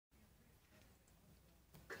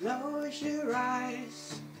Close your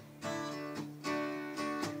eyes,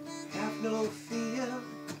 have no fear.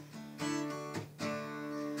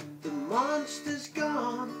 The monster's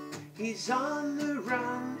gone, he's on the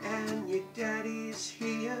run, and your daddy's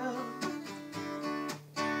here.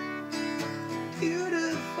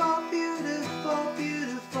 Beautiful, beautiful,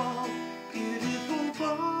 beautiful, beautiful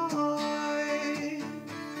boy.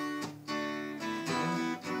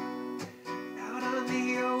 Out on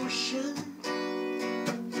the ocean,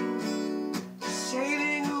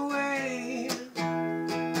 sailing away.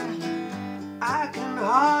 I can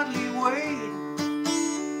hardly wait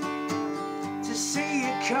to see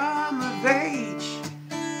you come of age.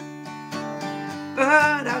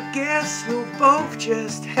 But I guess we'll both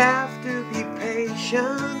just have to be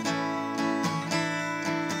patient,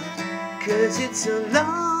 'cause it's a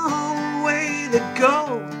long way to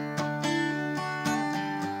go,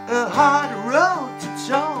 a hard road to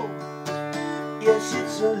tow. Yes,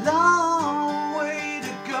 it's a long way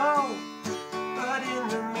to go, but in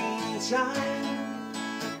the meantime,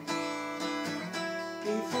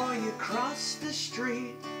 before you cross the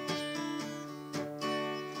street,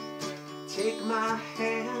 take my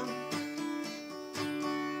hand.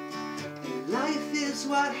 And life is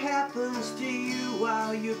what happens to you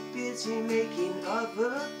while you're busy making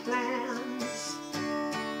other plans.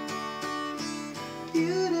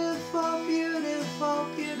 Beautiful, beautiful,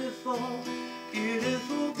 beautiful,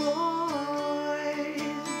 beautiful boy.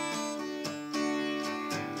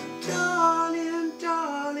 Darling,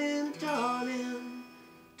 darling, darling,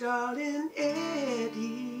 darling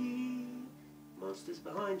Eddie. Monster's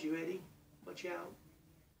behind you, Eddie. Watch out.